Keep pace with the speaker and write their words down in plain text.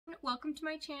welcome to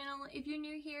my channel. If you're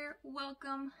new here,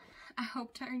 welcome. I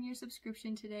hope to earn your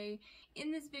subscription today.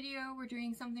 In this video, we're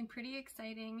doing something pretty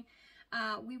exciting.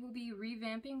 We will be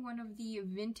revamping one of the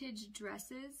vintage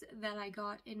dresses that I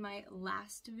got in my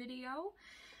last video.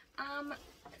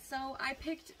 So I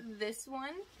picked this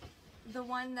one, the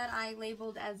one that I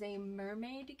labeled as a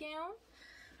mermaid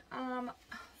gown.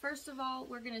 First of all,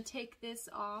 we're gonna take this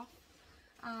off.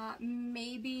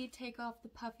 Maybe take off the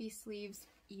puffy sleeves,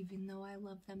 even though I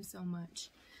love them so much.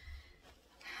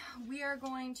 We are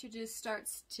going to just start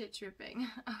stitch ripping.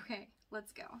 Okay,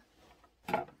 let's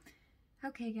go.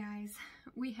 Okay guys,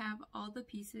 we have all the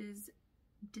pieces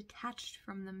detached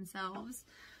from themselves.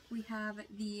 We have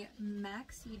the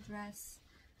maxi dress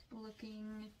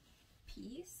looking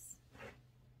piece,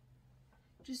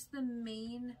 just the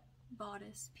main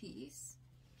bodice piece.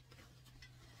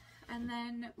 And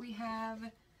then we have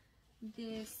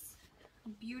this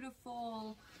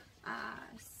beautiful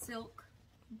silk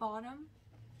bottom,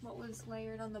 what was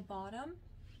layered on the bottom.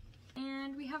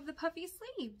 And we have the puffy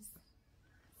sleeves.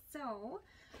 So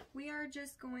we are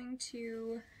just going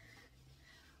to,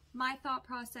 my thought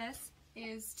process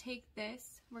is take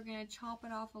this, we're going to chop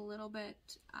it off a little bit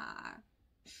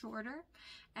shorter,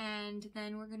 and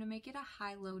then we're going to make it a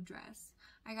high-low dress.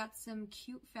 I got some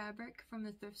cute fabric from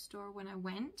the thrift store when I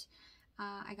went.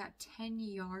 I got 10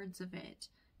 yards of it,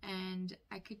 and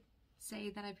I could say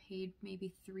that I paid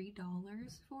maybe $3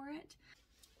 for it.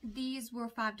 These were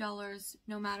 $5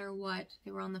 no matter what.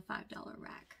 They were on the $5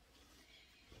 rack.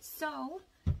 So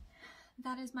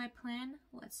that is my plan.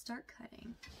 Let's start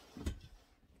cutting.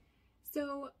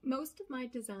 So most of my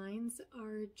designs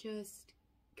are just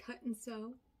cut and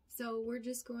sew. So we're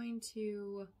just going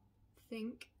to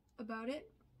think about it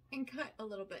and cut a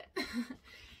little bit.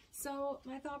 So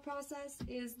my thought process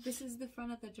is, this is the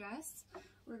front of the dress.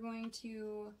 We're going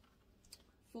to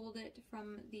fold it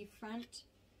from the front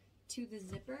to the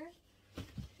zipper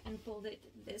and fold it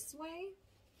this way.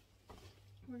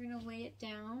 We're going to lay it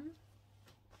down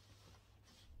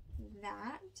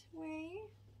that way,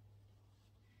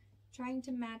 trying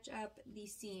to match up the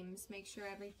seams, make sure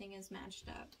everything is matched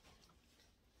up.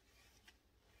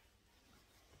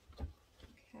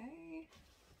 Okay.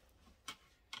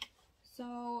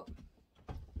 So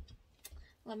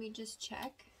let me just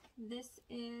check. This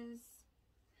is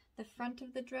the front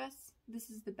of the dress. This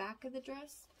is the back of the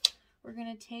dress. We're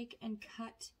going to take and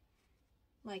cut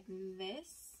like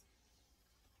this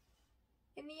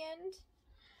in the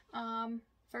end.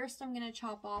 First I'm going to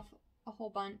chop off a whole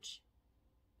bunch,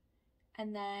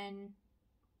 and then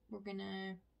we're going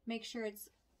to make sure it's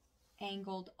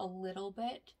angled a little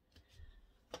bit,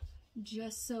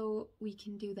 just so we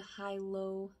can do the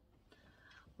high-low.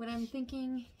 What I'm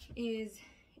thinking is,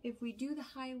 if we do the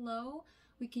high-low,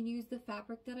 we can use the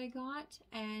fabric that I got,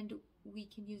 and we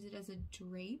can use it as a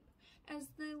drape as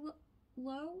the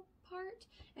low part,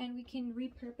 and we can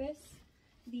repurpose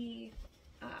the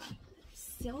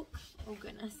silk, oh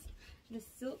goodness, the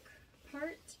silk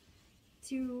part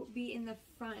to be in the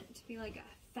front, to be like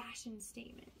a fashion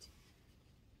statement.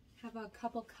 Have a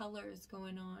couple colors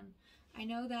going on. I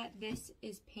know that this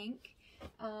is pink.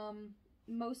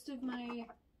 Most of my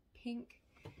pink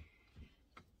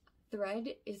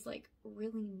thread is like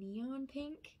really neon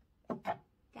pink.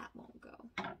 That won't go.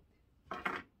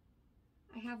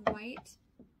 I have white.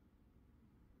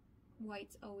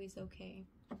 White's always okay.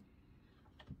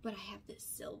 But I have this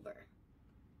silver.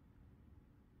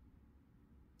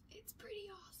 It's pretty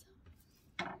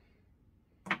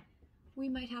awesome. We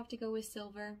might have to go with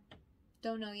silver.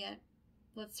 Don't know yet.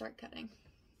 Let's start cutting.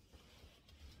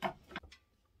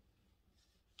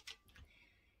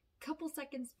 Couple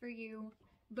seconds for you,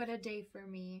 but a day for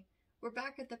me. We're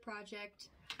back at the project.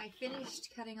 I finished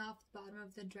cutting off the bottom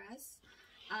of the dress.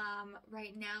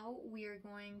 Right now we are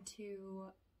going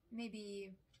to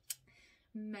maybe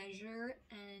measure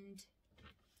and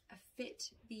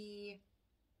fit the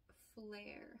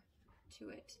flare to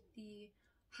it, the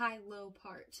high-low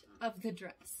part of the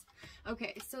dress.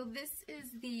 Okay, so this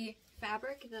is the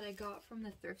fabric that I got from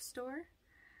the thrift store.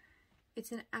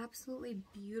 It's an absolutely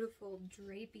beautiful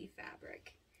drapey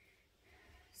fabric.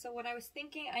 So what I was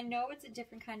thinking, I know it's a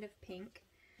different kind of pink,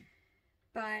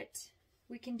 but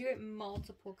we can do it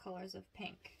multiple colors of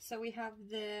pink. So we have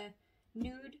the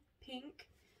nude pink,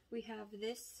 we have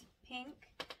this pink.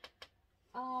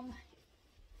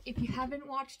 If you haven't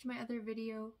watched my other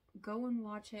video, go and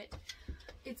watch it.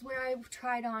 It's where I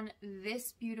tried on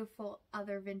this beautiful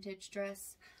other vintage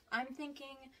dress. I'm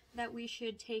thinking that we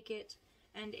should take it,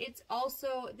 and it's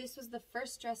also, this was the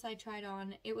first dress I tried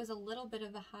on. It was a little bit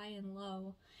of a high and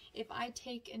low. If I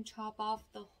take and chop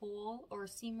off the whole, or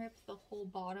seam rip the whole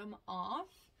bottom off,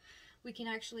 we can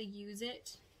actually use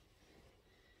it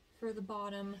for the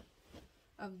bottom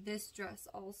of this dress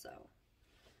also.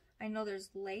 I know there's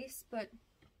lace, but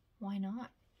why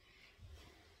not?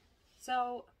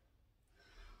 So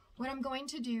what I'm going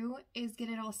to do is get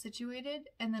it all situated,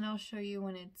 and then I'll show you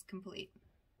when it's complete.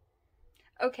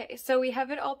 Okay, so we have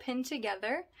it all pinned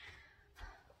together.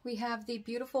 We have the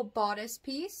beautiful bodice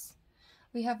piece.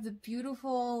 We have the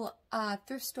beautiful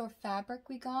thrift store fabric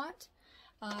we got.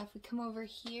 If we come over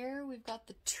here, we've got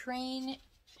the train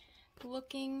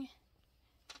looking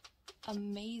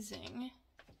amazing.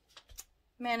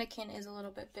 Mannequin is a little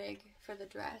bit big for the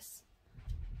dress.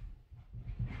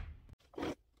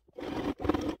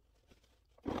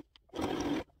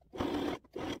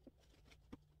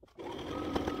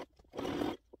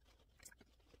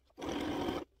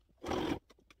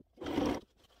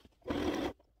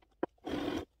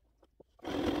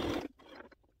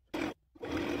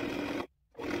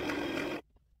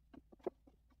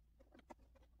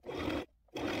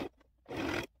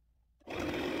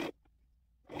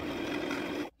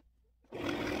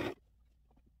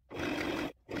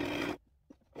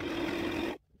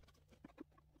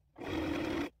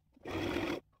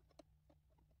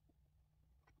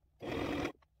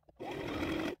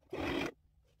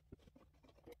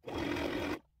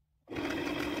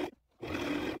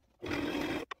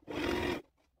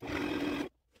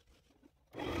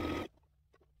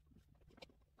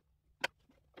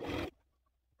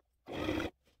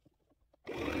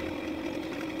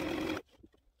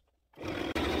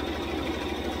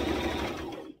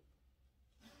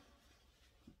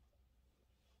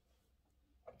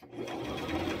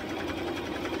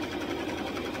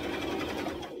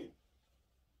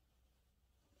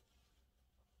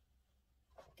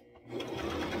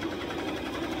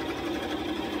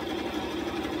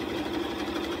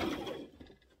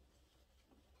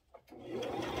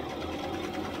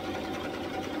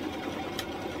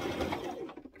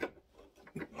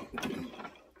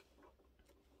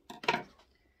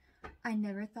 I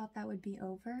never thought that would be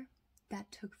over. That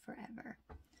took forever.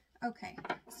 Okay,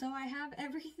 so I have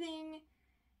everything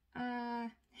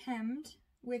hemmed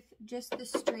with just the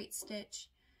straight stitch,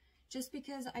 just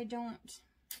because I don't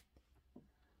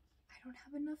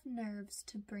have enough nerves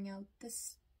to bring out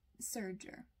this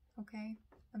serger, okay?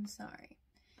 I'm sorry.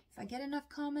 If I get enough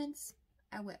comments,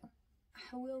 I will.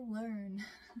 I will learn.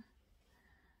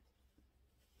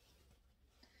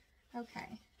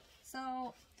 Okay,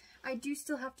 so I do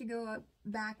still have to go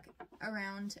back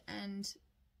around and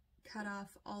cut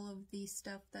off all of the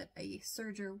stuff that a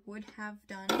serger would have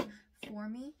done for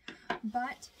me,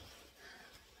 but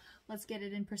let's get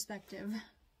it in perspective.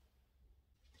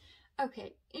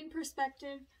 Okay, in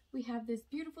perspective, we have this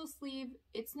beautiful sleeve.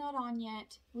 It's not on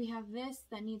yet. We have this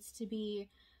that needs to be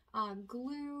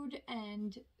glued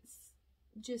and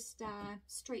just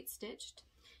straight stitched.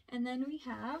 And then we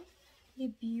have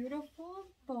the beautiful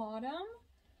bottom.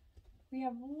 We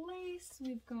have lace.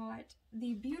 We've got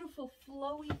the beautiful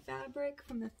flowy fabric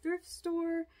from the thrift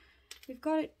store. We've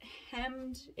got it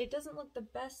hemmed. It doesn't look the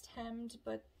best hemmed,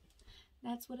 but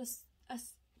that's what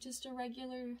just a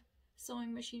regular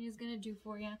sewing machine is gonna do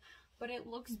for you. But it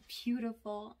looks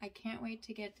beautiful. I can't wait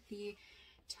to get the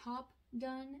top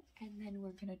done, and then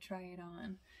we're gonna try it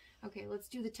on. Okay, let's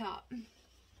do the top.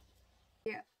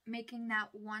 Yeah, making that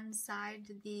one side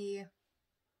the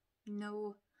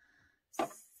no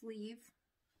sleeve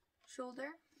shoulder.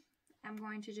 I'm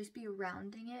going to just be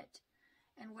rounding it,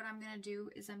 and what I'm going to do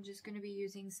is I'm just going to be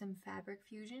using some fabric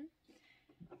fusion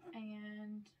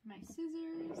and my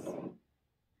scissors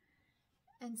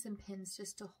and some pins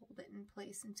just to hold it in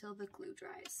place until the glue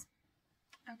dries.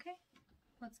 Okay,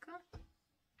 let's go.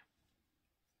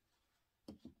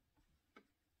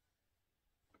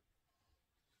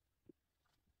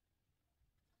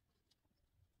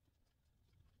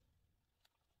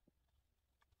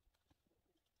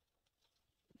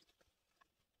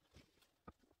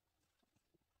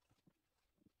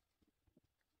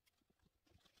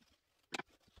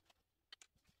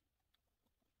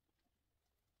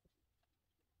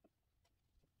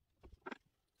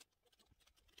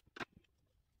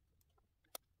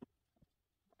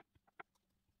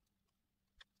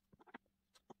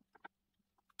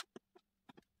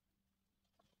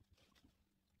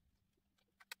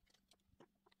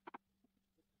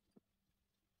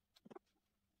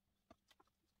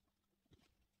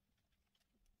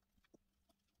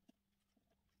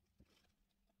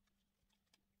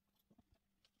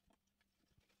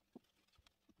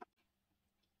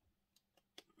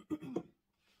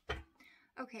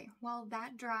 Okay, while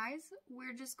that dries,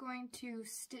 we're just going to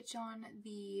stitch on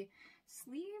the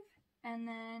sleeve and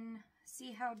then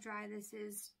see how dry this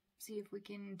is see if we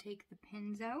can take the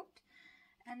pins out.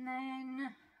 And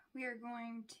then we are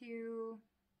going to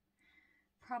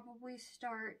probably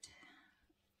start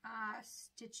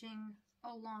stitching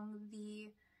along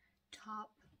the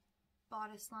top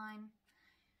bodice line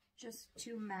just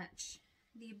to match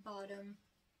the bottom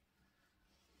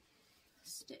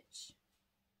stitch.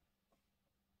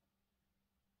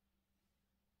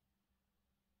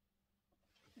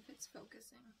 If it's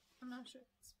focusing, I'm not sure if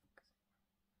it's focusing.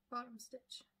 Bottom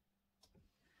stitch.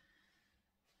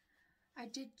 I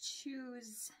did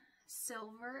choose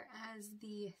silver as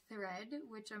the thread,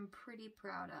 which I'm pretty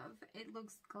proud of. It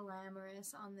looks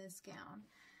glamorous on this gown.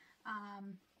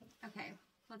 Okay,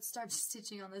 let's start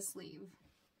stitching on the sleeve.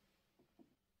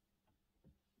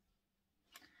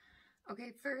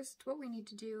 Okay, first what we need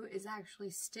to do is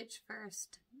actually stitch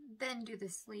first, then do the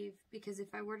sleeve, because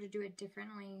if I were to do it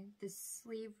differently, the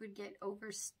sleeve would get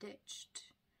overstitched,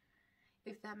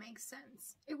 if that makes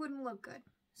sense. It wouldn't look good,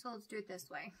 so let's do it this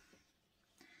way.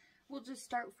 We'll just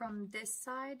start from this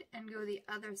side and go the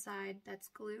other side that's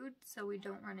glued so we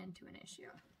don't run into an issue.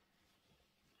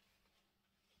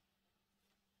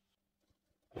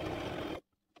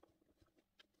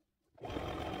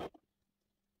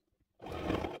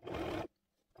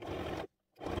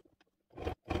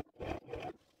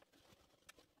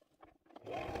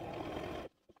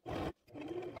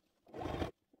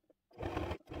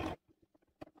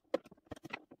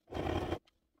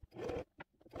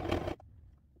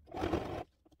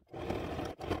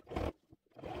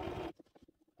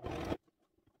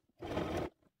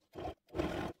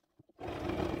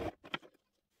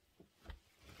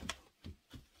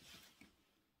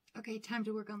 Okay, time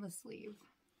to work on the sleeve.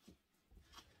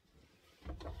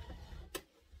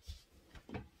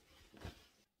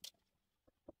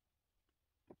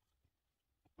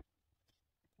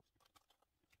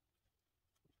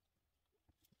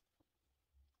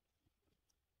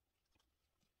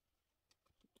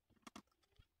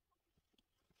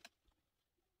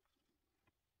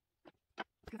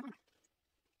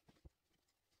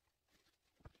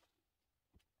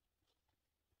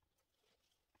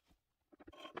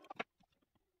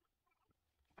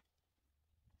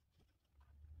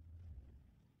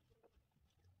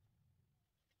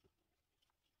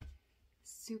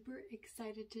 Super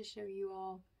excited to show you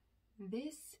all.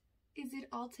 This is it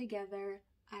all together.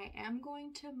 I am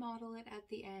going to model it at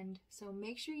the end, so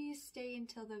make sure you stay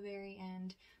until the very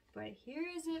end. But here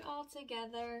is it all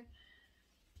together.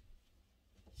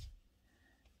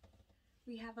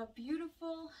 We have a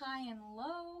beautiful high and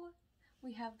low.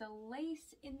 We have the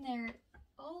lace in there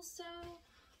also.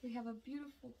 We have a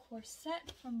beautiful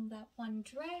corset from that one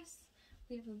dress.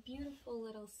 We have a beautiful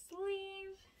little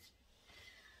sleeve.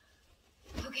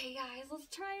 Okay guys, let's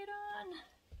try it on.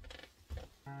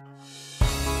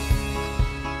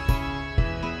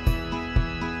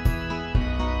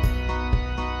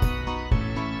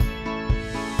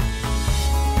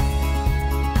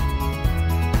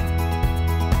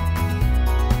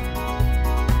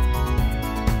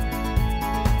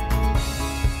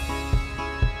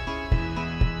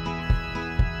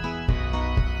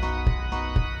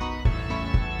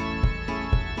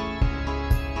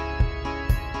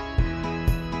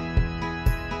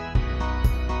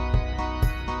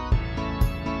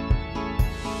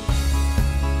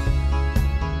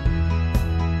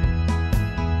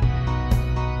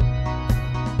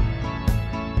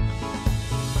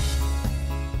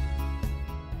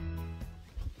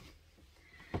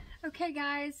 Okay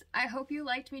guys, I hope you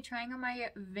liked me trying on my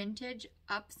vintage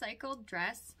upcycled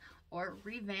dress or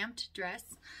revamped dress.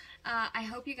 I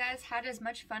hope you guys had as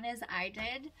much fun as I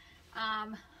did.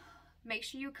 Make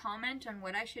sure you comment on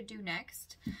what I should do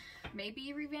next.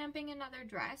 Maybe revamping another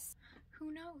dress.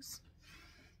 Who knows?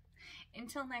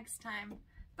 Until next time.